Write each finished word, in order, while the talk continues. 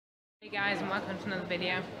Hey guys, and welcome to another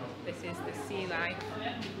video. This is the sea life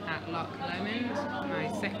at Loch Lomond,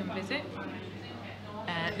 my second visit.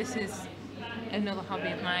 This is another hobby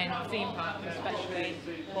of mine, theme parks especially,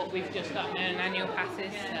 but we've just got known annual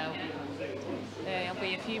passes, so there'll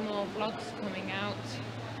be a few more vlogs coming out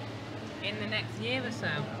in the next year or so.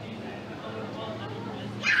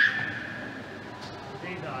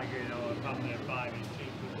 He's arguing over family of five is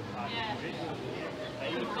cheaper than five. They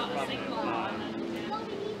used to family of five.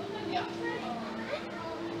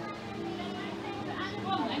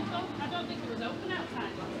 I don't think it was open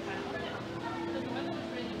outside last time, was it? Because the weather was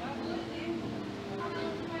really well.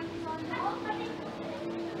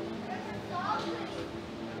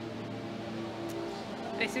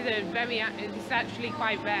 This is it's actually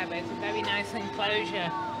quite rare, but it's a very nice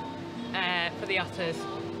enclosure for the otters.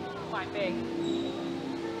 Quite big.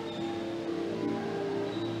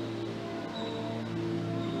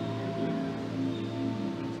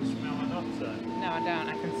 Smell an otter? No, I don't.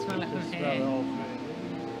 I can smell it from here.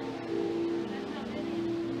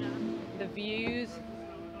 The views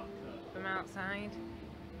from outside.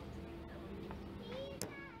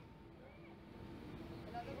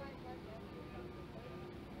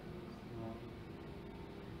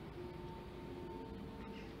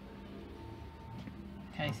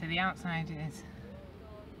 Okay, so the outside is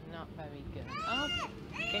not very good. Oh,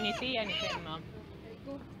 can you see anything, Mum?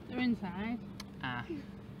 They're inside. Ah.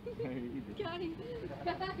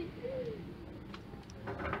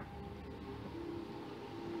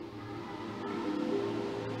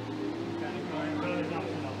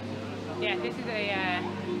 Yeah, this is a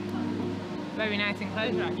very nice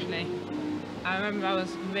enclosure actually. I remember I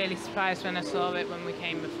was really surprised when I saw it when we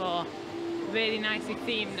came before. Really nicely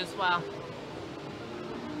themed as well.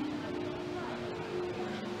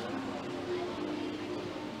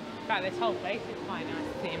 In fact, this whole place is quite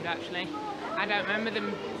nicely themed actually. I don't remember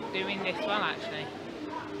them doing this well actually.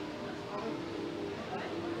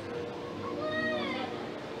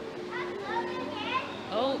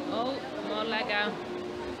 Oh, more Lego.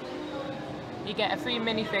 You get a free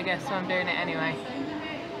minifigure, so I'm doing it anyway.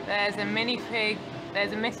 There's a minifig.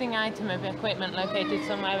 There's a missing item of equipment located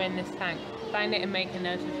somewhere in this tank. Find it and make a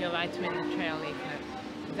note of your item in the trail leaflet.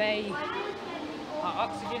 They are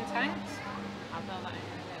oxygen tanks. I'll fill that in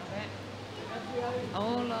a little bit.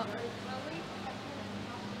 Oh look.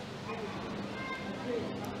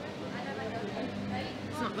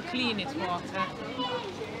 It's not the cleanest water.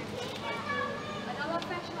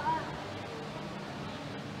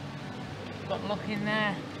 But look in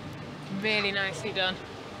there, really nicely done.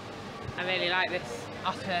 I really like this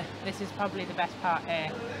otter. This is probably the best part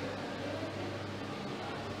here.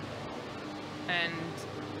 And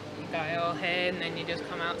you got it all here, and then you just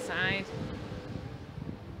come outside.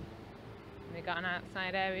 And they got an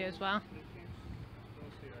outside area as well.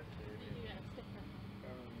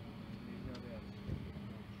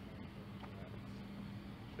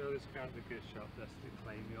 Show this card the gift shop, that's to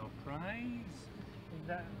claim your prize. Is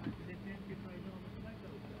it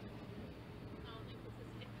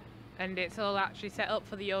And it's all actually set up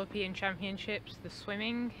for the European Championships, the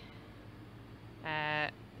swimming,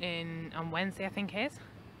 on Wednesday I think it is.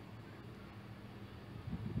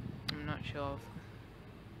 I'm not sure of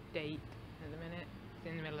date at the minute. It's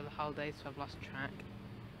in the middle of the holidays, so I've lost track.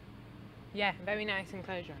 Yeah, very nice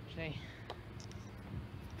enclosure actually.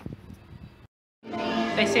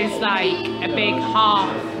 This is like a big half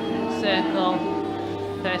circle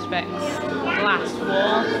perspex glass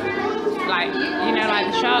wall, like, you know, like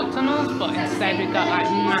the shark tunnels, but instead we've got like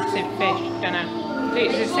massive fish. Don't know.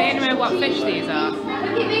 Does it say anywhere what fish these are?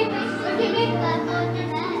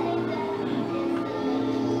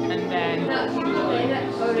 And then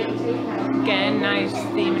again, nice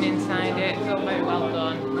theming inside it. It's all very well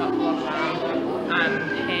done. Got all around. And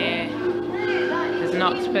here there's an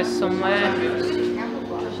octopus somewhere.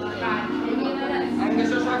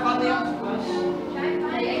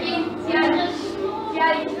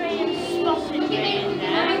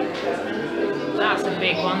 That's a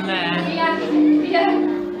big one there.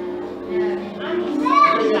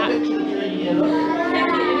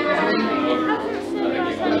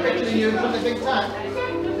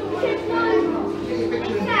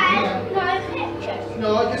 No,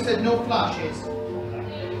 I just said no flashes.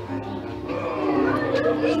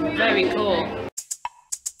 Very cool.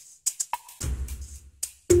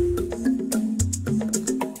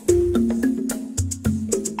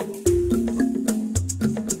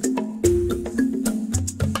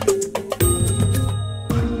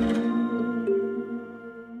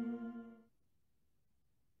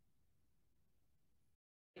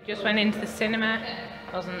 Just went into the cinema.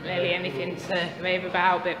 Wasn't really anything to rave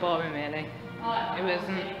about, a bit boring really. It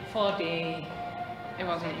wasn't 4D. It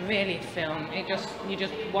wasn't really film. You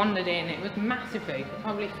just wandered in. It was massive. You could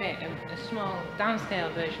probably fit a small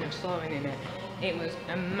downscale version of Soaring in it. It was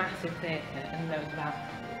a massive theatre, and there was about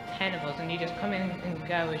 10 of us, and you just come in and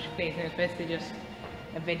go as you please. And it was basically just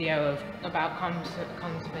a video about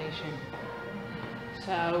conservation.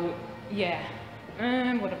 So yeah,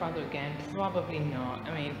 would I bother again? Probably not.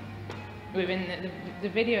 I mean, within the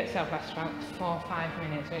video itself lasts about 4 or 5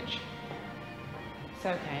 minutes, which it's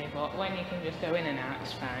okay, but when you can just go in and out,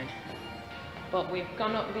 it's fine. But we've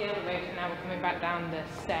gone up the elevator now, we're coming back down the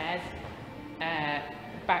stairs,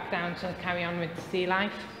 back down to carry on with the sea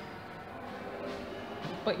life.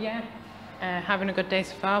 But yeah, having a good day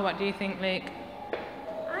so far. What do you think, Luke?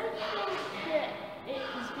 I think that it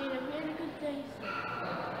has been a really good day so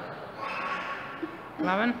far.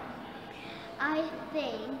 Lauren? I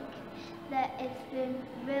think that it's been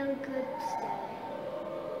really good today.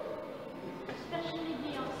 Especially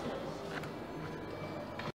the otters.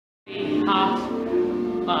 Half,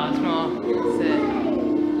 well, it's more, it's a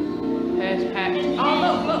first pet. Oh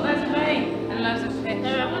look, there's a bay and loads of fish.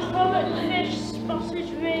 There are pollock fish, spotted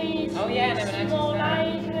rays, Oh yeah, never noticed small that.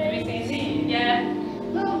 eyed Have you rays. seen these? Yeah.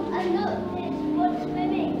 Look, and look, there's one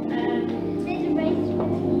swimming. There's a ray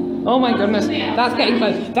swimming. Oh my goodness, that's getting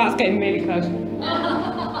close. That's getting really close.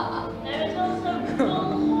 There is also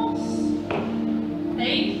bullhorse.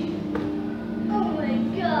 Hey. Oh my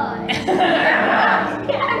god.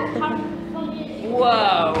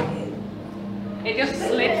 Whoa! It just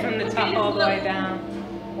slid from the top all the way down.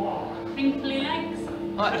 Crinkly legs.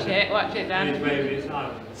 Watch it, Dan. It's maybe it's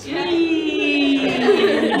hard.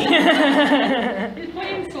 He's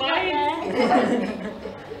playing slides.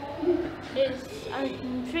 I'm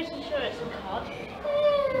pretty sure it's a cod.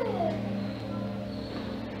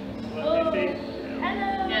 Let me see.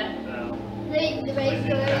 Hello. Yeah. Now, The race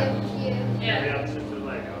going over to you. the Yeah. answer to the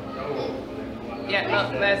Lego. Go. Yeah, look,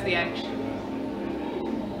 there's the edge.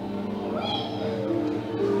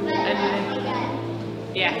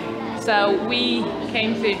 Yeah, so we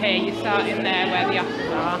came through here. You start in there where the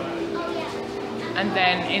otters are, and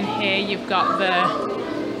then in here you've got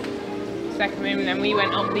the second room, and then we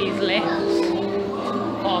went up these lifts,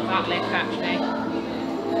 or that lift actually.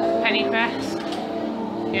 Penny press,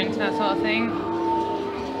 you into that sort of thing.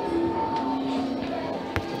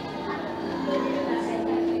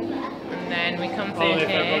 And then we come through Only if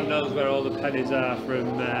everyone here. knows where all the pennies are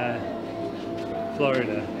from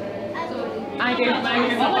Florida. I do,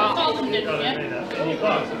 mine in my box. Oh, in your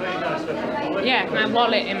box, a very nice little wallet. Yeah, my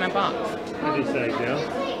wallet in my box. What did you say, Jill?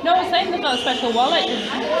 No, I was saying they've got a special wallet.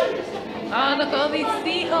 Oh, look at all these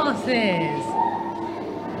seahorses.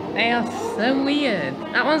 They are so weird.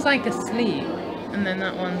 That one's like asleep, and then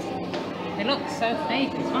that one's... They look so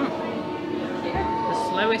fake as well. The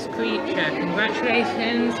slowest creature.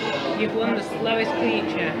 Congratulations, you've won the slowest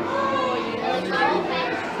creature.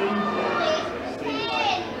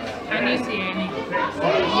 Can you see any?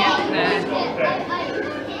 Yes, there.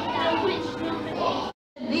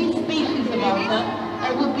 These species of otter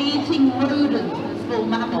will be eating rodents, small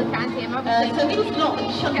mammals. So these not the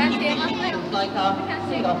chunky fishes like our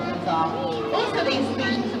sea otters are. Also these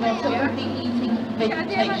species of otter will be eating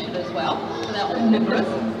vegetation as well, so they're omnivorous.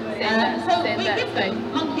 So we give them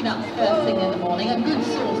monkey nuts first thing in the morning, a good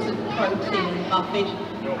source of protein and buffage,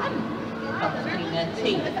 and between their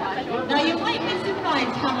teeth. Now you might be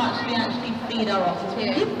surprised how much we actually feed our otters. We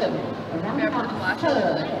give them around about a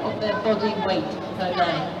third of their body weight per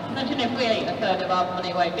day. Imagine if we ate a third of our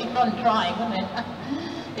body weight. It'd be fun trying, wouldn't it?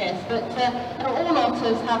 Yes, but all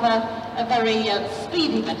otters have a very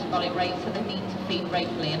speedy metabolic rate, so they need to feed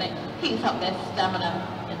regularly, and it keeps up their stamina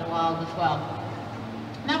in the wild as well.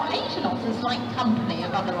 Now Asian otters like company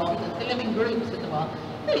of other otters. They live in groups in the wild.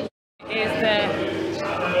 Is the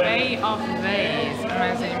Bay of Bays. Am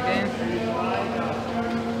I zoomed in?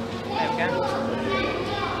 There we go.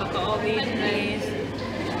 Look at all these bays.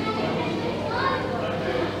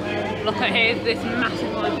 Look at here's this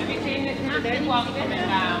massive one. Have you seen this massive one coming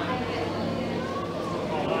down?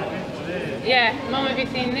 Yeah, Mum, have you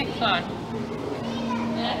seen this one?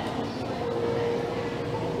 Yeah.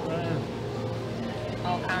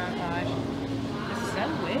 All camouflage. It's so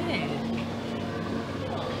weird.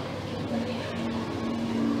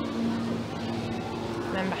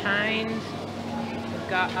 Then behind, we've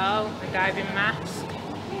got, oh, a diving mask.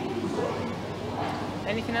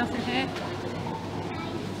 Anything else in here?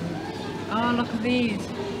 Oh, look at these.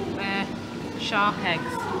 They're shark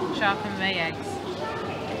eggs. Shark and ray eggs.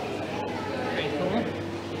 Pretty cool.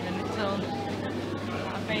 And a little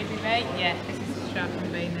baby ray. Yeah, this is shark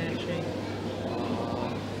and ray nursery.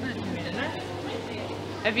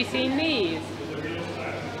 Have you seen these?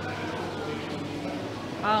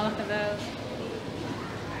 Oh, look at those.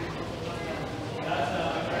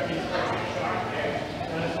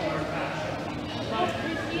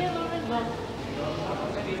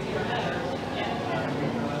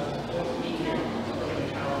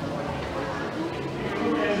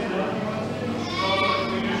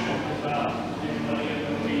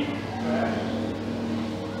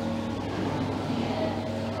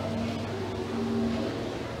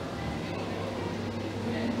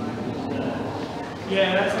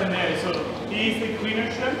 Yeah, that's in there. So he's the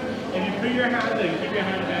cleaner shrimp. If you put your hand in, keep your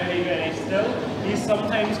hand very, very still, he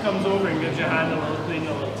sometimes comes over and gives your hand a little clean,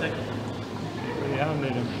 a little tickle. Put your hand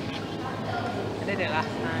in him. I did it last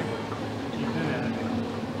time.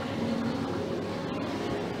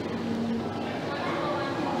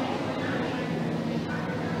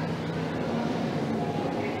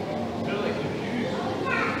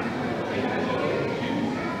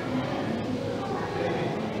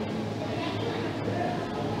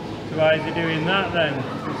 So why is he doing that then?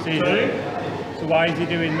 So why is he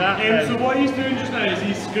doing that then? So what he's doing just now is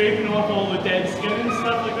he's scraping off all the dead skin and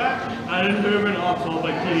stuff like that, and then hoovering off all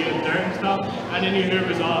bacteria and dirt and stuff, and then he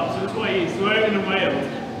hoovers off. So that's what he is. So out in the wild,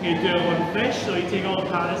 he'd do it on fish, so he'd take all the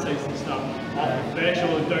parasites and stuff off the fish,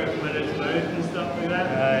 all the dirt from in his mouth and stuff like that.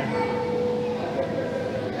 Right.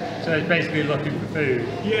 So he's basically looking for food?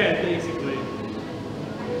 Yeah, basically.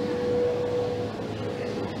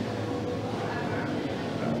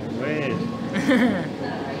 Weird.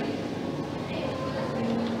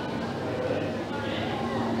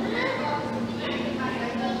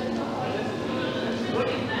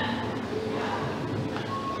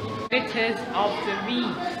 Critters of the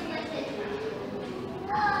reef.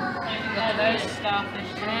 Look at those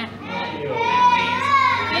starfish there.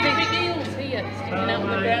 Big eels here, sticking out of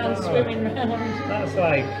the ground, swimming round. That's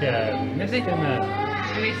like mist in there.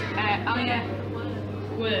 Oh yeah.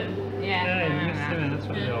 Worm. Yeah. Yeah, mist in there, that's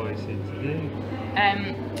what they always seem to do. I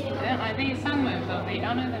don't like these sandworms or the,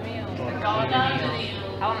 oh no, the eels. The garden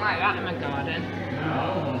eels. I don't like that in my garden.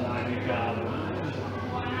 Oh my god.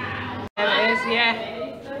 There it is, yeah.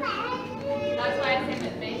 That's why I think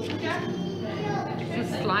it's basic. It's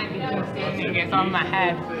just slightly confusing, it's on my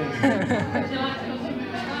head.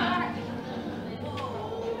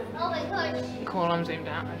 Oh my gosh. Cool, I'm zoomed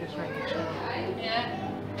out, I just making sure. Yeah.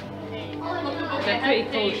 They're pretty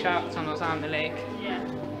cool sharks on us, aren't they, Luke? Yeah.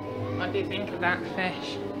 What do you think of that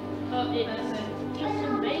fish? Oh, it's just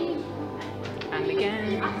amazing. And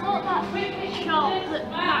again. I thought that shark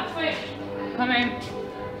that fish. Come in.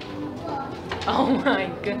 Oh my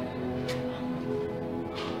god.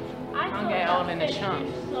 I'll get it all in a shot.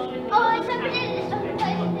 Oh, it's something in it's something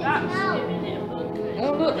now.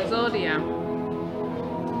 Oh look, there's audio.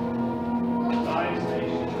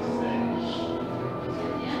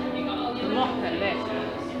 Look at this.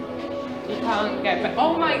 You can't get back.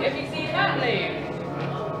 Oh my, have you seen that, Luke?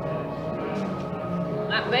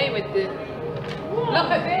 That bay with the... Look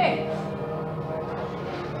at this.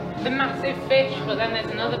 The massive fish, but then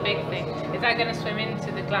there's another big thing. Is that going to swim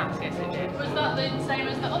into the glass? Yes, it did. Was that the same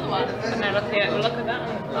as the other one? And now look at that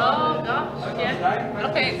one. Oh gosh, yeah.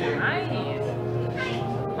 Look at its eyes.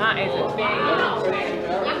 That is a big thing.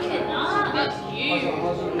 That's huge.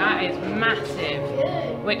 That is massive.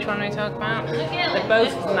 Which one are we talking about? They're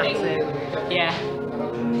both massive. Yeah.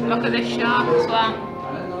 Look at this shark as well.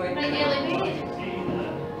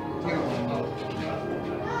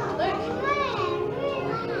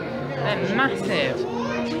 They're massive.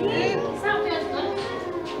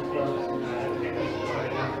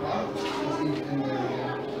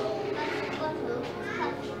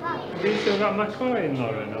 Have you still got my coin,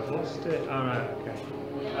 Lauren? I've lost it. Alright, okay.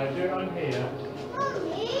 I'll do it on here.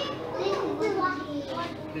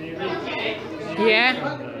 Can you reach it? Yeah.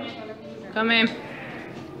 Come in.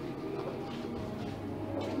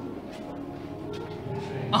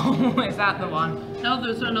 Oh, is that the one? No,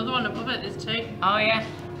 there's another one above it, there's two. Oh yeah.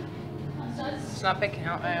 It's not picking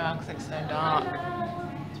up very well because it's so dark.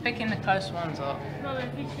 It's picking the close ones up. Mum,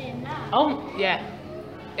 have you seen that? Oh, yeah.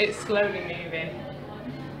 It's slowly moving.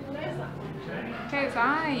 Look at its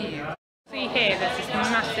eyes. See here, there's this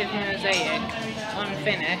massive mosaic,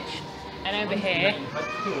 unfinished. And over here,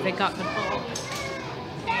 they got the book.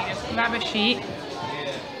 So you just grab a sheet,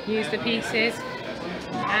 use the pieces,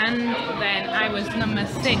 and then I was number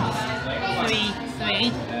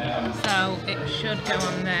 633, so it should go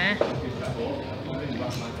on there.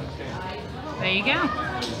 There you go.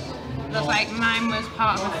 Looks like mine was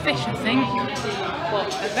part of a fish, I think,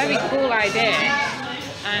 but a very cool idea.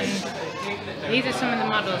 And these are some of the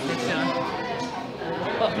models they've done,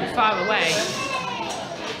 but from far away,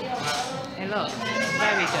 it looks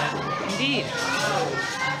very good indeed.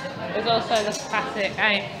 There's also the classic,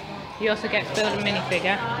 you also get to build a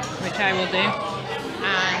minifigure, which I will do,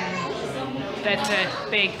 and there's a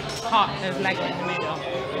big pot of Lego in the middle,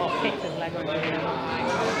 or pit of Lego in the middle.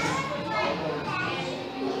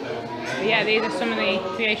 But yeah, these are some of the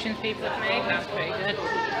creations people have made. That's pretty good.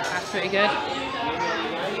 That's pretty good.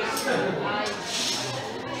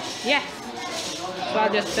 Yes. So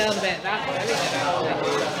I'll just build a bit. That's very good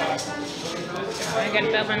actually. I'm going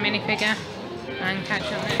to build my minifigure and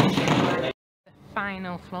catch up next. The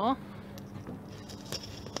final floor.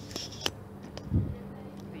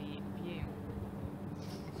 The view.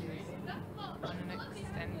 On an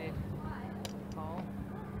extended hall.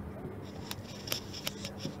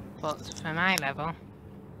 But for my level,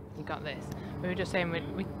 you got this. We were just saying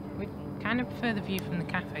we kind of prefer the view from the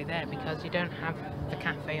cafe there because you don't have the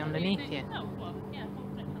cafe underneath you.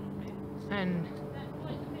 And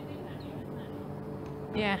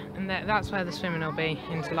yeah, and that's where the swimming will be,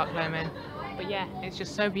 into Loch Lomond. But yeah, it's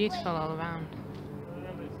just so beautiful all around.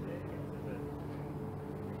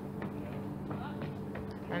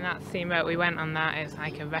 And that steamboat we went on, that it's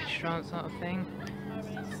like a restaurant sort of thing.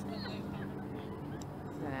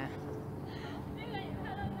 There.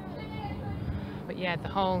 But yeah, the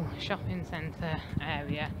whole shopping centre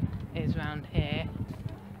area is round here.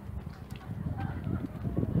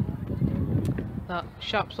 Look,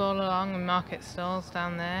 shops all along and market stalls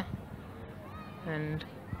down there, and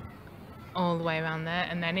all the way around there.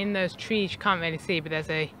 And then in those trees you can't really see, but there's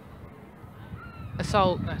a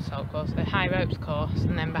high ropes course,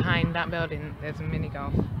 and then behind that building there's a mini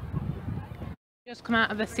golf. Just come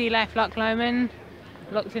out of the Sea Life Loch Lomond,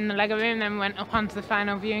 looked in the Lego room, then went up onto the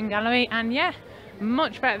final viewing gallery, and yeah,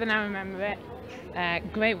 much better than I remember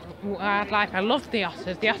it. Great wildlife. I loved the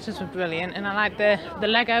otters. The otters were brilliant, and I liked the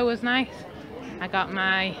Lego was nice. I got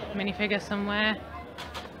my minifigure somewhere.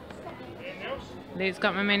 Luke's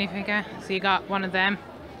got my minifigure, so you got one of them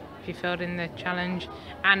if you filled in the challenge.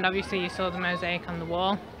 And obviously you saw the mosaic on the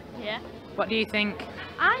wall. Yeah. What do you think?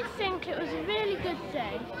 I think it was a really good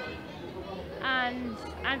day. And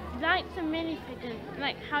I like the minifigure,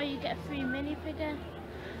 like how you get a free minifigure.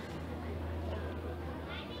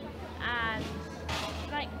 And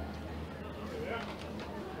like,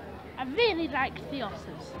 I really liked the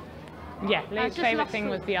otters. Yeah, Luke's favourite thing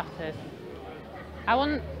was the otters. I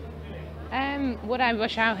wouldn't, would I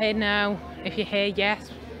rush out here? No. If you're here,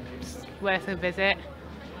 yes, it's worth a visit.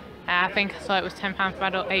 I think I saw it was £10 for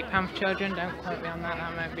adult, £8 for children. Don't quote me on that.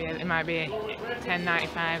 That might be it might be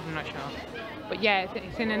 $10.95. I'm not sure. But yeah,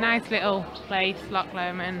 it's in a nice little place, Loch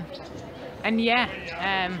Lomond. And yeah,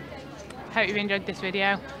 hope you've enjoyed this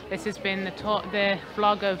video. This has been the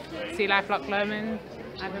vlog of Sea Life Loch Lomond.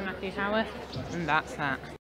 I've been Matthew Howarth, and that's that.